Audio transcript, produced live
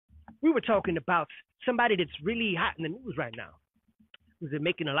we were talking about somebody that's really hot in the news right now, who's been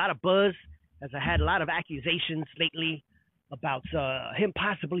making a lot of buzz, as I had a lot of accusations lately about him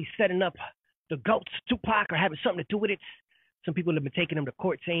possibly setting up the GOATs, Tupac, or having something to do with it. Some people have been taking him to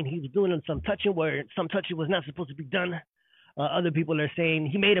court saying he was doing some touching where some touching was not supposed to be done. Other people are saying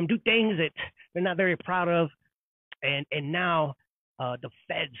he made them do things that they're not very proud of. And now the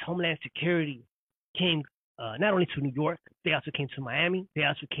feds, Homeland Security, came not only to New York, they also came to Miami. They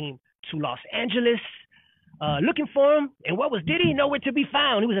also came to Los Angeles looking for him. And what was Diddy? Nowhere to be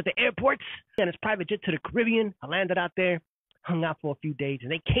found. He was at the airports and his private jet to the Caribbean. I landed out there, hung out for a few days,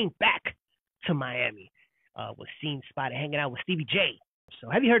 and they came back to Miami. Was seen spotted hanging out with Stevie J. So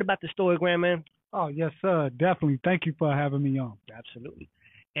have you heard about the story, Grandman? Oh, yes, sir. Definitely. Thank you for having me on. Absolutely.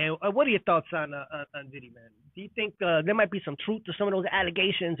 And what are your thoughts on Diddy, man? Do you think there might be some truth to some of those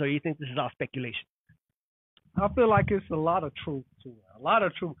allegations, or you think this is all speculation? I feel like it's a lot of truth to it. A lot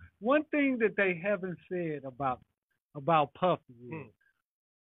of truth. One thing that they haven't said about Puffy is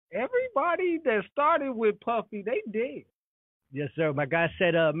everybody that started with Puffy, they dead. Yes, sir. My guy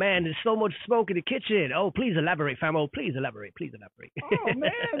said, man, there's so much smoke in the kitchen. Oh, please elaborate, famo. Please elaborate. Please elaborate. Oh,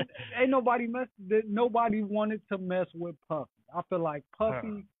 man. Ain't nobody wanted to mess with Puffy. I feel like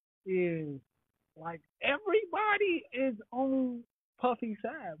Puffy is like everybody is on Puffy's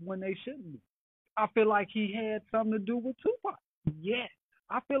side when they shouldn't be. I feel like he had something to do with Tupac. Yeah.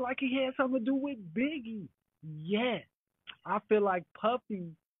 I feel like he had something to do with Biggie. Yeah. I feel like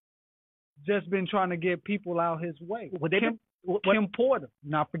Puffy just been trying to get people out his way. Well, Kim Porter.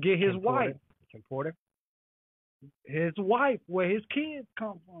 Not forget his wife. Kim Porter. His wife, where his kids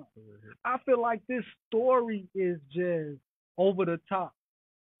come from. I feel like this story is just over the top.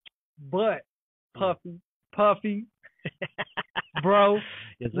 But Puffy, bro,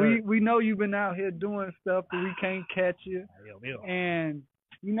 yes, we know you've been out here doing stuff that we can't catch you. And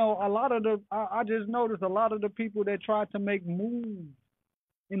you know, I just noticed a lot of the people that try to make moves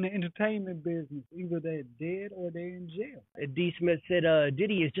in the entertainment business, either they're dead or they're in jail. D. Smith said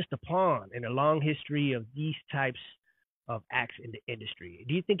Diddy is just a pawn in a long history of these types of acts in the industry.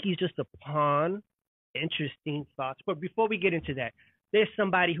 Do you think he's just a pawn? Interesting thoughts. But before we get into that, there's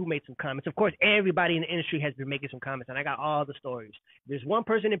somebody who made some comments. Of course, everybody in the industry has been making some comments, and I got all the stories. There's one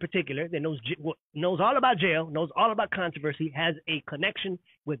person in particular that knows all about jail, knows all about controversy, has a connection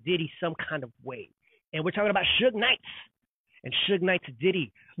with Diddy some kind of way. And we're talking about Suge Knight. And Suge Knight to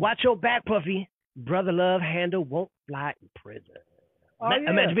Diddy. Watch your back, Puffy. Brother Love handle won't fly in prison.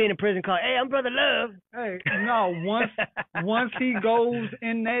 Imagine being in prison called, hey, I'm Brother Love. Hey, no, once he goes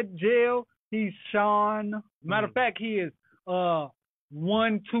in that jail, he's Sean. Matter of fact, he is 1,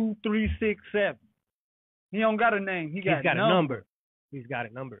 2, 3, 6, 7. He don't got a name. He's got a number. He's got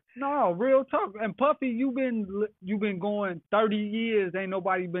a number. No, real talk. And Puffy, you've been going 30 years. Ain't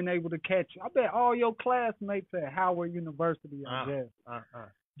nobody been able to catch you. I bet all your classmates at Howard University are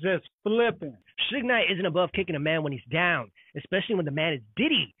just flipping. Suge Knight isn't above kicking a man when he's down, especially when the man is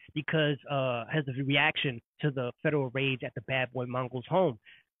Diddy, because has a reaction to the federal raids at the Bad Boy Mongols' home.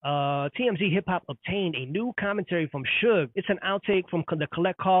 TMZ Hip Hop obtained a new commentary from Suge. It's an outtake from the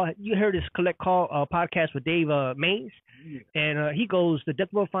Collect Call. You heard this Collect Call podcast with Dave Mays. And he goes, the Death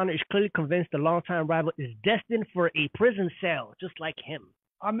Row founder is clearly convinced the longtime rival is destined for a prison cell, just like him.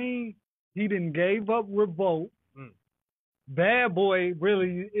 I mean, he done gave up Revolt. Bad Boy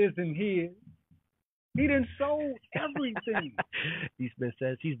really isn't his. He done sold everything. D-Smith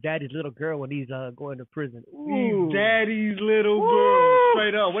says he's daddy's little girl when he's going to prison. Ooh. He's daddy's little girl.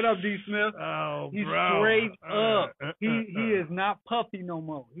 Straight up. What up, D-Smith? Oh, he's bro. Straight up. He is not Puffy no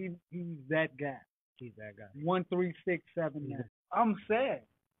more. He's that guy. He's that guy. 1, 3, 6, 7, 9. I'm sad.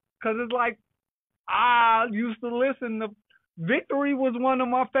 Because it's like, I used to listen to Victory was one of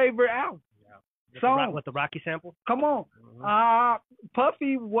my favorite albums. Yeah. With the Rocky sample? Come on.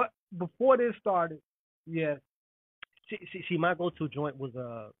 Puffy, before this started, yes. See, my go-to joint was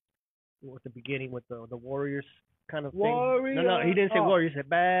at the beginning with the Warriors kind of thing. Warriors? No, he didn't say Warriors. He said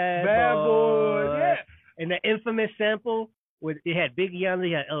Bad Boy. Yeah. And the infamous sample, it had Biggie on there,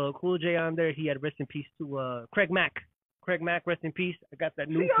 he had LL Cool J on there, he had rest in peace to Craig Mack. Craig Mack, rest in peace. I got that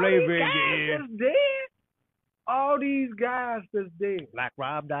new flavor in here. That's dead? All these guys that's dead. Black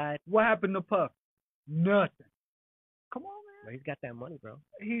Rob died. What happened to Puff? Nothing. Come on, man. Well, he's got that money, bro.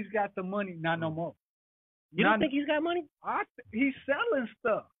 He's got the money, not no more. You don't think he's got money? He's selling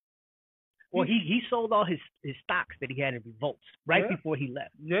stuff. Well, he sold all his stocks that he had in Revolts right before he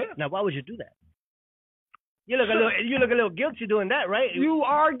left. Yeah. Now, why would you do that? You look a little guilty doing that, right? You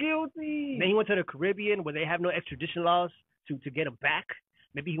are guilty. Then he went to the Caribbean where they have no extradition laws to get him back.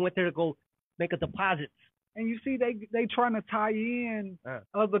 Maybe he went there to go make a deposit And you see, they trying to tie in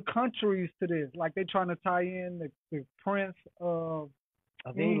other countries to this. Like they trying to tie in the Prince of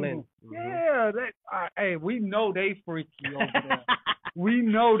England. Mm-hmm. Yeah, hey, we know they freaky over there. We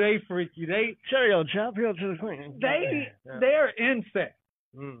know they freaky. They Cheerio, chop here to the queen. They're incest.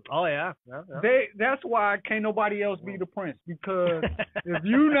 Oh yeah. That's why can't nobody else be the prince, because if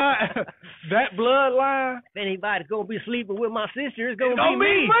you not that bloodline, if anybody's gonna be sleeping with my sister, it's gonna be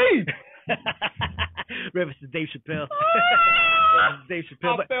me. Reference to Dave Chappelle. Dave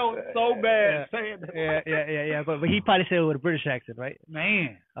Chappelle. I felt so bad saying that. Yeah. But he probably said it with a British accent, right?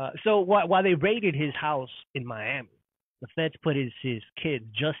 Man. So while they raided his house in Miami, the feds put his kids,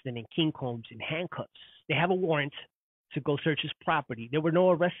 Justin and King Combs, in handcuffs. They have a warrant to go search his property. There were no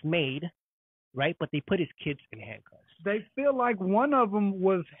arrests made, right? But they put his kids in handcuffs. They feel like one of them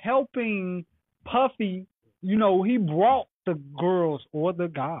was helping Puffy. You know, he brought the girls or the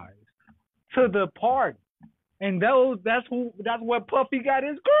guys to the party, and that's where Puffy got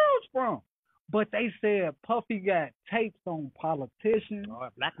his girls from. But they said Puffy got tapes on politicians,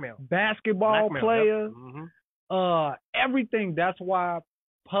 blackmail, basketball players, yep. Everything. That's why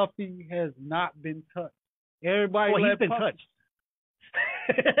Puffy has not been touched. Everybody, he's been touched.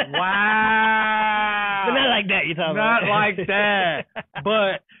 Wow, but not like that. You talking not about? like that.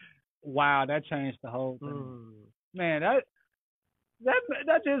 But wow, that changed the whole thing. Man, that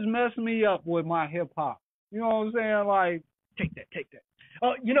just messed me up with my hip hop. You know what I'm saying? Like, take that.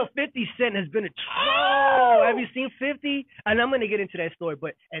 Oh, 50 Cent has been a troll. Have you seen 50? And I'm gonna get into that story,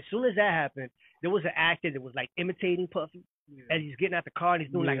 but as soon as that happened, there was an actor that was like imitating Puffy. As he's getting out the car and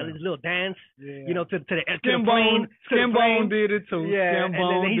he's doing like a little dance, to the plane. Skinbone did it too. Yeah, and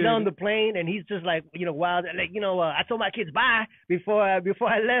then he's on the plane and he's just like, wild. Like, I told my kids bye before I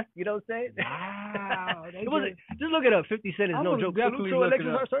left. You know what I'm saying? Wow. Just look it up. 50 Cent is no joke. Definitely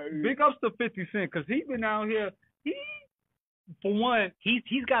big ups to 50 Cent, because he's been out here. For one,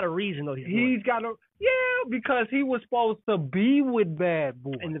 he's got a reason though. Because he was supposed to be with Bad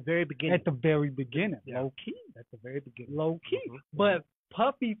Boy in the very beginning. At the very beginning, low key. At the very beginning, low key. But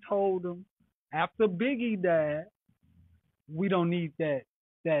Puffy told him after Biggie died, we don't need that.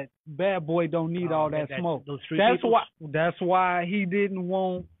 That Bad Boy don't need all that smoke. That's why he didn't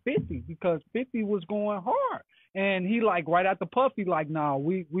want 50, because 50 was going hard, and he like right after Puffy like, nah,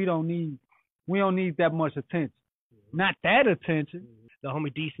 we don't need that much attention. Not that attention. The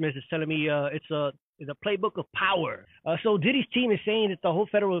homie D Smith is telling me it's a playbook of power. So Diddy's team is saying that the whole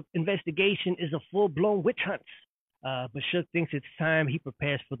federal investigation is a full-blown witch hunt. But Shook thinks it's time he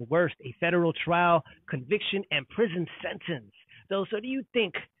prepares for the worst: a federal trial, conviction, and prison sentence. So do you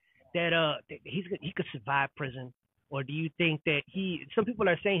think that he could survive prison, or do you think that some people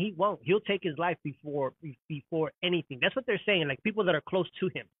are saying he won't? He'll take his life before anything. That's what they're saying. Like people that are close to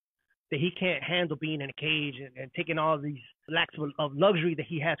him, that he can't handle being in a cage and taking all these lacks of luxury that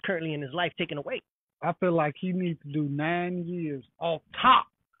he has currently in his life taken away. I feel like he needs to do 9 years off top,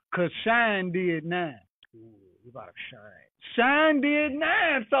 because Shine did 9. Ooh, you about to Shine. Shine did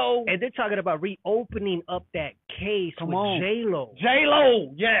 9, so... And they're talking about reopening up that case with J-Lo.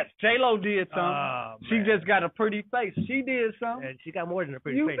 J-Lo, yes. J-Lo did something. She just got a pretty face. She did something. And she got more than a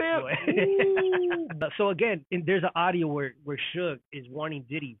pretty face, boy. So again, there's an audio where Suge is warning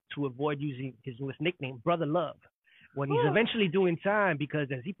Diddy to avoid using his newest nickname, Brother Love, when he's eventually doing time, because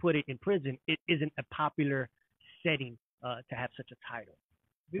as he put it, in prison, it isn't a popular setting to have such a title.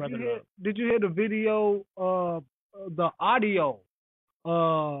 Did you hear the video, the audio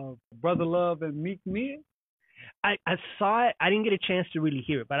of Brother Love and Meek Mill? I saw it. I didn't get a chance to really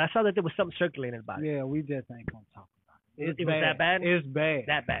hear it, but I saw that there was something circulating about it. Yeah, we just ain't gonna talk about it. It was that bad? It's bad.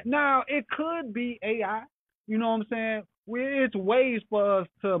 That bad. Now, it could be AI. You know what I'm saying? It's ways for us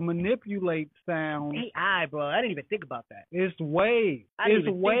to manipulate sound. AI, bro. I didn't even think about that. It's ways. I didn't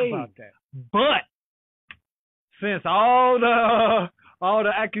even think about that. But since all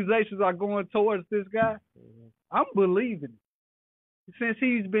the accusations are going towards this guy, I'm believing it. Since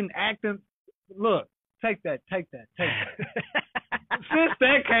he's been acting, look, take that. Since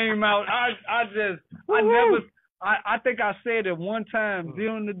that came out, I think I said it one time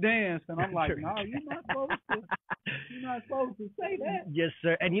during the dance, and I'm like, no, you're not supposed to say that. Yes,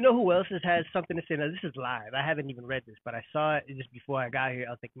 sir. And you know who else has something to say? Now, this is live. I haven't even read this, but I saw it just before I got here.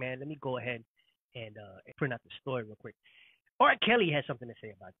 I was like, man, let me go ahead and print out the story real quick. R. Kelly has something to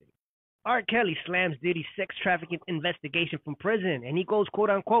say about Diddy. R. Kelly slams Diddy's sex trafficking investigation from prison, and he goes, quote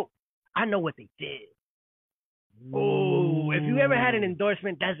unquote, I know what they did. Oh, if you ever had an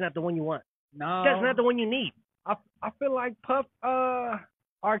endorsement, that's not the one you want. No. That's not the one you need. I feel like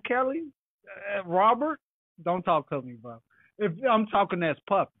R. Kelly, Robert, don't talk to me, bro. If I'm talking as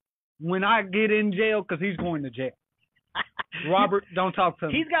Puffy, when I get in jail, because he's going to jail. Robert, don't talk to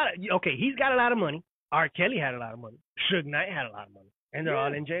me. He's got a lot of money. R. Kelly had a lot of money. Suge Knight had a lot of money. And they're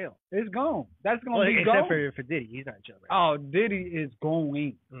all in jail. It's gone. That's going to be gone. Except for Diddy. He's not in jail right now. Oh, Diddy is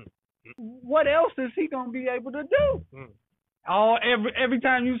going. What else is he going to be able to do? Every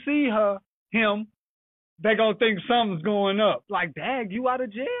time you see him, they going to think something's going up. Like, Dag, you out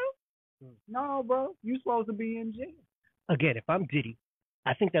of jail? No, bro. You supposed to be in jail. Again, if I'm Diddy,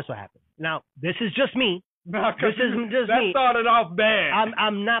 I think that's what happened. Now, this is just me. No, this isn't just me. That started off bad.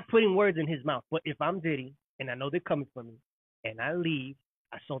 I'm not putting words in his mouth. But if I'm Diddy, and I know they're coming for me, and I leave,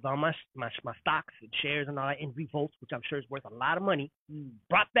 I sold all my stocks and shares and all that in Revolts, which I'm sure is worth a lot of money.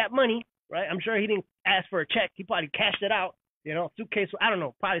 Brought that money, right? I'm sure he didn't ask for a check. He probably cashed it out, suitcase. I don't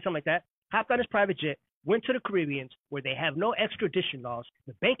know, probably something like that. Hopped on his private jet, went to the Caribbean where they have no extradition laws.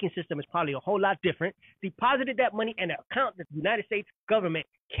 The banking system is probably a whole lot different. Deposited that money in an account that the United States government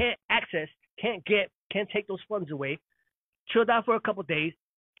can't access, can't take those funds away. Chilled out for a couple of days,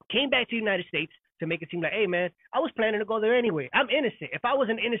 came back to the United States to make it seem like, hey, man, I was planning to go there anyway. I'm innocent. If I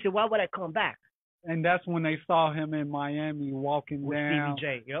wasn't innocent, why would I come back? And that's when they saw him in Miami walking with down.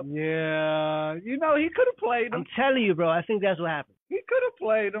 Stevie J, yep. Yeah. He could have played him. I'm telling you, bro, I think that's what happened. He could have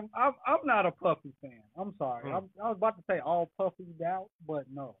played him. I'm not a Puffy fan. I'm sorry. I was about to say all Puffy'd out, but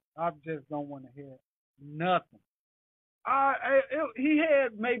no. I just don't want to hear nothing. He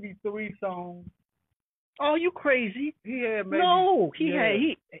had maybe 3 songs. Oh, you crazy? He had maybe. No,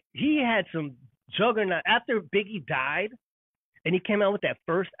 he had some juggernaut. After Biggie died, and he came out with that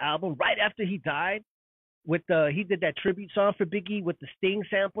first album right after he died, he did that tribute song for Biggie with the Sting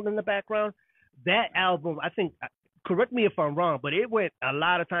sample in the background. That album, I think, correct me if I'm wrong, but it went a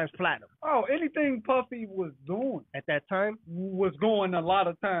lot of times platinum. Oh, anything Puffy was doing at that time was going a lot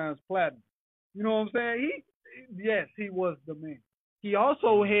of times platinum. You know what I'm saying? Yes, he was the man. He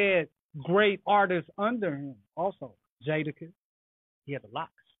also had great artists under him. Also, Jadakiss. He had the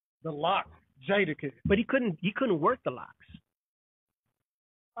locks. The locks. Jadakiss. But he couldn't work the locks.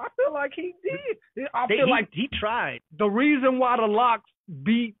 I feel like he did. He tried. The reason why the locks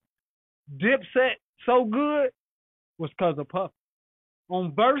beat Dipset so good was because of Puffy.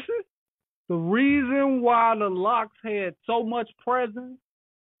 On Versus, the reason why the locks had so much presence,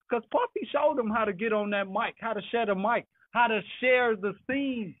 because Puffy showed them how to get on that mic, how to share the mic, how to share the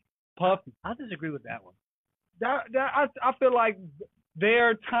scene. Puffy. I disagree with that one. I feel like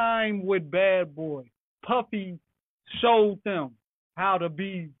their time with Bad Boy, Puffy showed them how to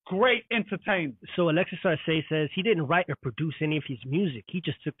be great entertainers. So Alexis Arce says he didn't write or produce any of his music. He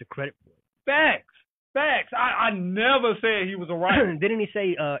just took the credit for it. Facts. I never said he was a writer. Didn't he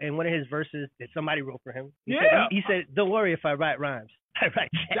say in one of his verses that somebody wrote for him? He said, don't worry if I write rhymes.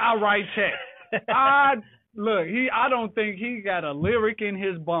 I write checks. I don't think he got a lyric in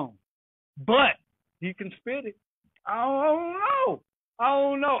his bones, but he can spit it. I don't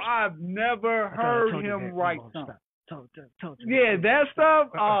know. I've never heard him write something. Yeah, that stuff?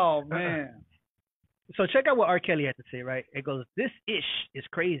 Oh, man. So check out what R. Kelly had to say, right? It goes, this ish is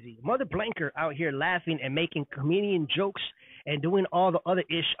crazy. Mother Blanker out here laughing and making comedian jokes and doing all the other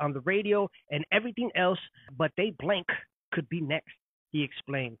ish on the radio and everything else, but they blank could be next, he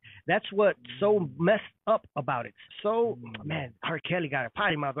explained. That's what's so messed up about it. So, man, R. Kelly got a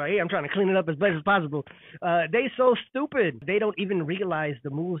potty mouth right here. I'm trying to clean it up as best as possible. They so stupid. They don't even realize the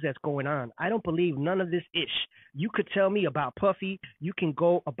moves that's going on. I don't believe none of this ish. You could tell me about Puffy. You can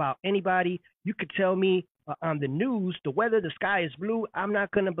go about anybody. You could tell me on the news, the weather, the sky is blue. I'm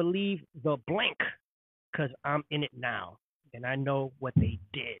not going to believe the blank because I'm in it now. And I know what they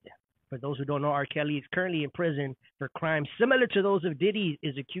did. For those who don't know, R. Kelly is currently in prison for crimes similar to those of Diddy,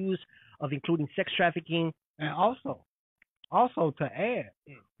 is accused of including sex trafficking. And also to add,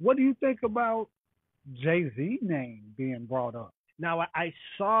 what do you think about Jay-Z name being brought up? Now, I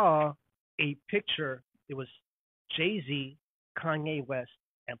saw a picture. It was Jay-Z, Kanye West,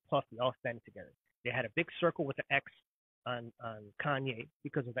 and Puffy all standing together. They had a big circle with the X on Kanye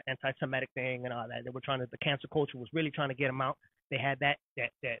because of the anti-Semitic thing and all that. The cancel culture was really trying to get him out. They had that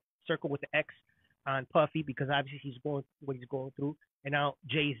circle with the X on Puffy because obviously he's going what he's going through. And now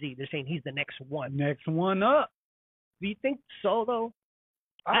Jay-Z, they're saying he's the next one. Next one up. Do you think so, though?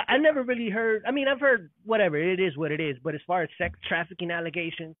 I never really heard. I mean, I've heard whatever. It is what it is. But as far as sex trafficking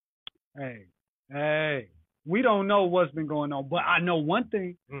allegations. Hey, we don't know what's been going on. But I know one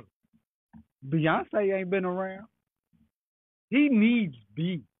thing. Beyonce ain't been around. He needs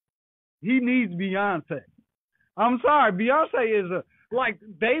B. He needs Beyonce. I'm sorry. Beyonce is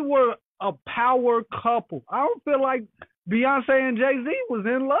they were a power couple. I don't feel like Beyonce and Jay-Z was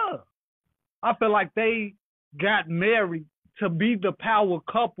in love. I feel like they got married to be the power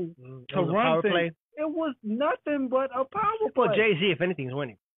couple to run power things. play. It was nothing but a power play. Well, Jay-Z, if anything, is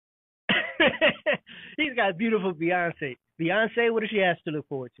winning. He's got beautiful Beyonce. Beyonce, what does she have to look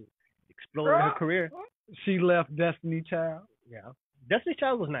forward to? Exploring her career. She left Destiny Child. Yeah. Destiny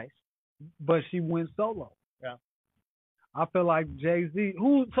Child was nice. But she went solo. Yeah. I feel like Jay-Z.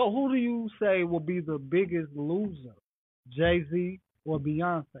 Who do you say will be the biggest loser? Jay-Z or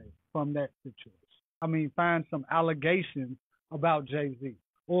Beyonce from that situation? I mean, find some allegations about Jay-Z.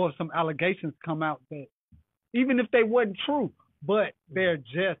 Or some allegations come out that, even if they wasn't true, but they're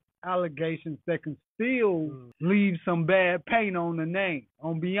just allegations that can still leave some bad paint on the name,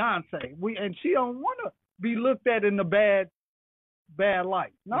 on Beyonce. And she don't want to be looked at in a bad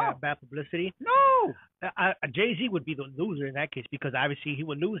light. No. Yeah, bad publicity. No. Jay-Z would be the loser in that case because obviously he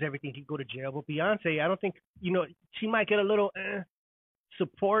would lose everything. He'd go to jail. But Beyonce, I don't think, she might get a little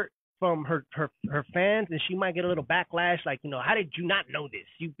support from her fans, and she might get a little backlash. Like, how did you not know this?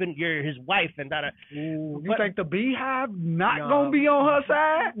 You're his wife, and that. You think the Beehive not gonna be on her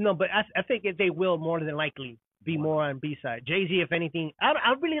side? No, but I think they will more than likely be more on B side. Jay-Z, if anything,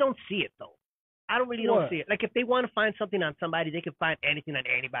 I really don't see it though. I don't see it. Like, if they want to find something on somebody, they can find anything on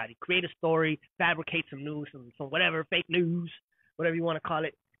anybody. Create a story, fabricate some news, some whatever, fake news, whatever you want to call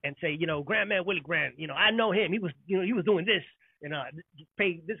it, and say, Grandman Willie Grand, I know him. He was doing this,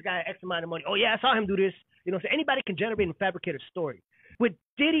 pay this guy X amount of money. Oh yeah, I saw him do this. So anybody can generate and fabricate a story. With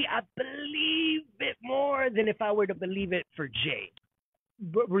Diddy, I believe it more than if I were to believe it for Jay.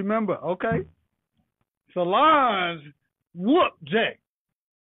 But remember, okay, Solange whooped Jay.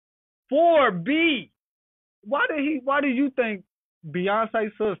 4B. Why do you think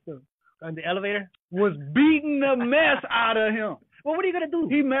Beyonce's sister on the elevator was beating the mess out of him? Well, what are you gonna do?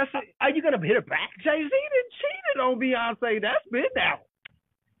 He messed. Are you gonna hit her back? Jay-Z didn't cheated on Beyonce. That's been out.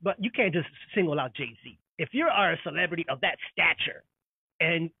 But you can't just single out Jay-Z. If you are a celebrity of that stature,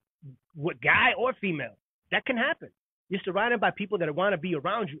 and what guy or female, that can happen. You're surrounded by people that want to be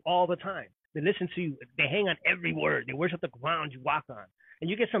around you all the time. They listen to you. They hang on every word. They worship the ground you walk on. And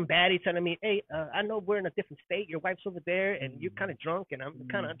you get some baddie telling me, hey, I know we're in a different state. Your wife's over there, and you're kind of drunk, and I'm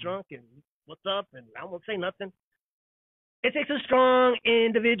kind of drunk, and what's up? And I won't say nothing. It takes a strong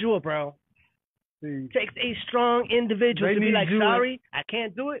individual, bro. It takes a strong individual to be like, sorry, I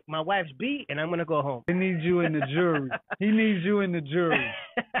can't do it. My wife's beat, and I'm going to go home. He needs you in the jury. He needs you in the jury.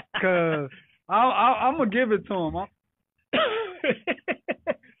 Because I'm going to give it to him.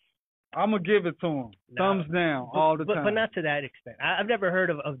 I'm going to give it to him. Thumbs down all the time. But not to that extent. I've never heard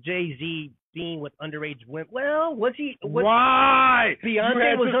of Jay-Z being with underage women. Well, was he? Right.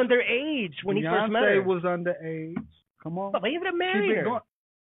 Beyonce was underage when he first met her. Beyonce was underage. Come on. But he even married her.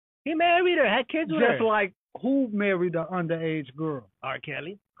 He married her, had kids with her. Just like who married an underage girl? R.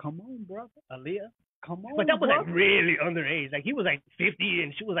 Kelly. Come on, brother. Aaliyah. Come on, but that was brother. like really underage. Like he was like 50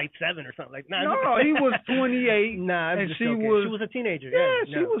 and she was like 7 or something. Like no, he was 28. And she was a teenager. Yeah,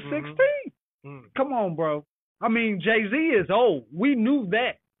 she was 16. Come on, bro. I mean, Jay-Z is old. We knew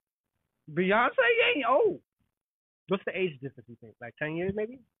that. Beyonce ain't old. What's the age difference, you think? Like 10 years,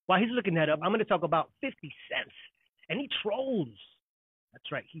 maybe? While he's looking that up, I'm going to talk about 50 Cent. And he trolls.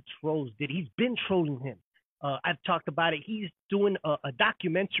 That's right. He trolls Diddy. He's been trolling him. I've talked about it. He's doing a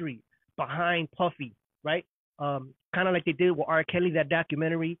documentary behind Puffy, right? Kind of like they did with R. Kelly, that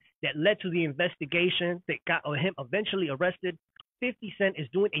documentary that led to the investigation that got him eventually arrested. 50 Cent is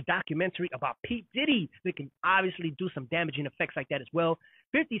doing a documentary about P Diddy that can obviously do some damaging effects like that as well.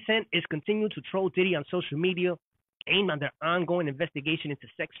 50 Cent is continuing to troll Diddy on social media, aimed on their ongoing investigation into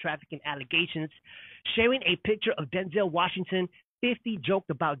sex trafficking allegations. Sharing a picture of Denzel Washington, 50 joked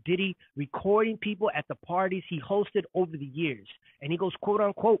about Diddy recording people at the parties he hosted over the years. And he goes, quote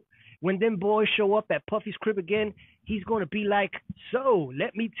unquote, when them boys show up at Puffy's crib again, he's going to be like, so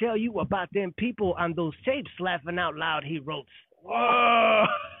let me tell you about them people on those tapes laughing out loud, he wrote. Oh.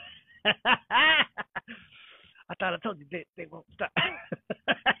 I thought I told you they won't stop.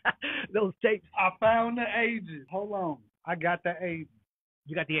 Those tapes. I found the ages. Hold on. I got the ages.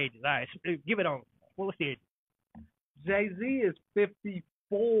 You got the ages. All right. So give it on. What's the age? Jay-Z is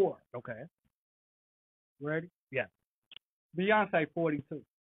 54. Okay. Ready? Yeah. Beyonce 42.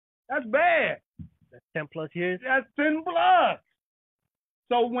 That's bad. That's 10 plus years? That's 10 plus.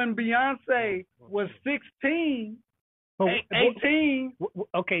 So when Beyonce was 16, 18.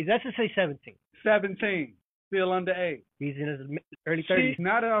 Okay, let's just say 17. 17. Still underage. He's in his early 30s.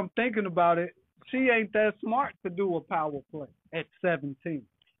 Now that I'm thinking about it, she ain't that smart to do a power play at 17.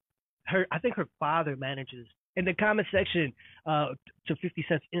 I think her father manages. In the comment section to 50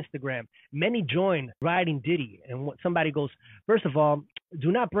 Cent's Instagram, many join riding Diddy. And somebody goes, first of all,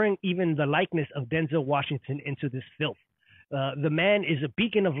 do not bring even the likeness of Denzel Washington into this filth. The man is a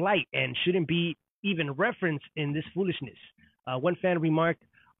beacon of light and shouldn't be even referenced in this foolishness. One fan remarked,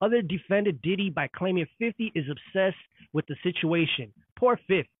 other defended Diddy by claiming 50 is obsessed with the situation. Poor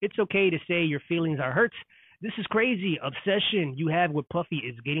Fifth. It's okay to say your feelings are hurt. This is crazy. Obsession you have with Puffy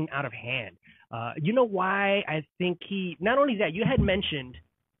is getting out of hand. You know why I think not only that, you had mentioned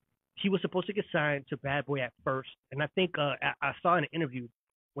he was supposed to get signed to Bad Boy at first. And I think I saw in an interview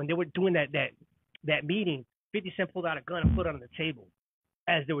when they were doing that meeting, 50 Cent pulled out a gun and put it on the table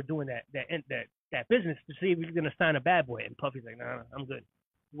as they were doing that business to see if he was going to sign a Bad Boy. And Puffy's like, nah, I'm good.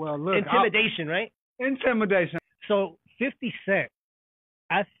 Well, look. Intimidation, right? Intimidation. So 50 Cent,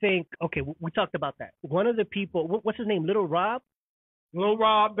 I think, okay, we talked about that. One of the people, what's his name? Little Rob,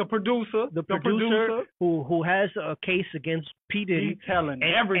 the producer. The producer who has a case against P Diddy. He's telling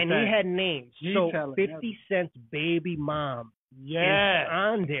everything. And he had names. So 50 everything. Cent's baby mom is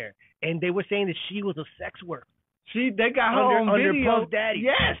on there. And they were saying that she was a sex worker. They got her on video. Puff Daddy.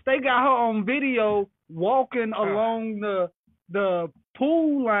 Yes, they got her on video walking along the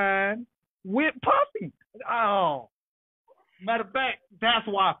pool line with Puffy. Oh, matter of fact, that's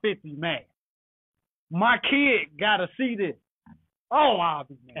why 50 mad. My kid gotta see this. Oh, I'll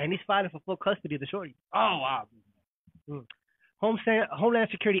be mad. And he's fighting for full custody of the shorty. Oh, I'll be mad. Homeland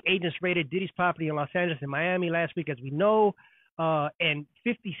Security agents raided Diddy's property in Los Angeles and Miami last week, as we know. And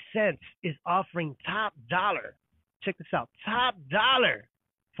 50 Cent is offering top dollar. Check this out. Top dollar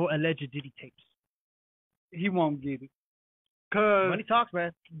for alleged Diddy tapes. He won't get it. Money talks,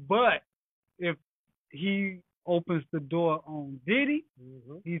 man. But if he opens the door on Diddy,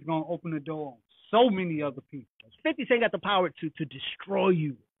 he's going to open the door on so many other people. 50 Cent got the power to destroy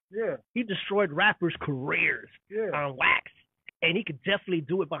you. Yeah. He destroyed rappers' careers on wax. And he could definitely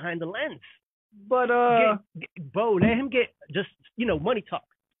do it behind the lens. But, bro, let him get just, money talk.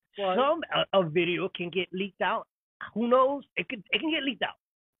 What? A video can get leaked out. Who knows? It can get leaked out.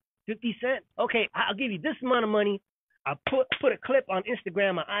 50 Cent. Okay, I'll give you this amount of money. I put a clip on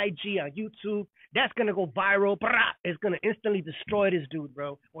Instagram, on IG, on YouTube. That's gonna go viral. It's gonna instantly destroy this dude,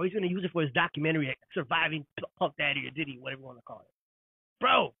 bro. Or he's gonna use it for his documentary, Surviving Puff Daddy or Diddy, whatever you want to call it.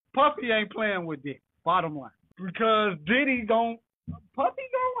 Bro, Puffy ain't playing with Diddy. Bottom line, because Puffy gonna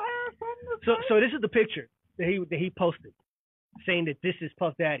have something to say. So this is the picture that he posted, saying that this is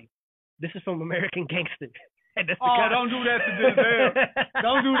Puff Daddy. This is from American Gangster. Don't do that to Denzel.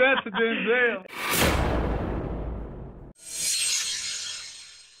 Don't do that to Denzel.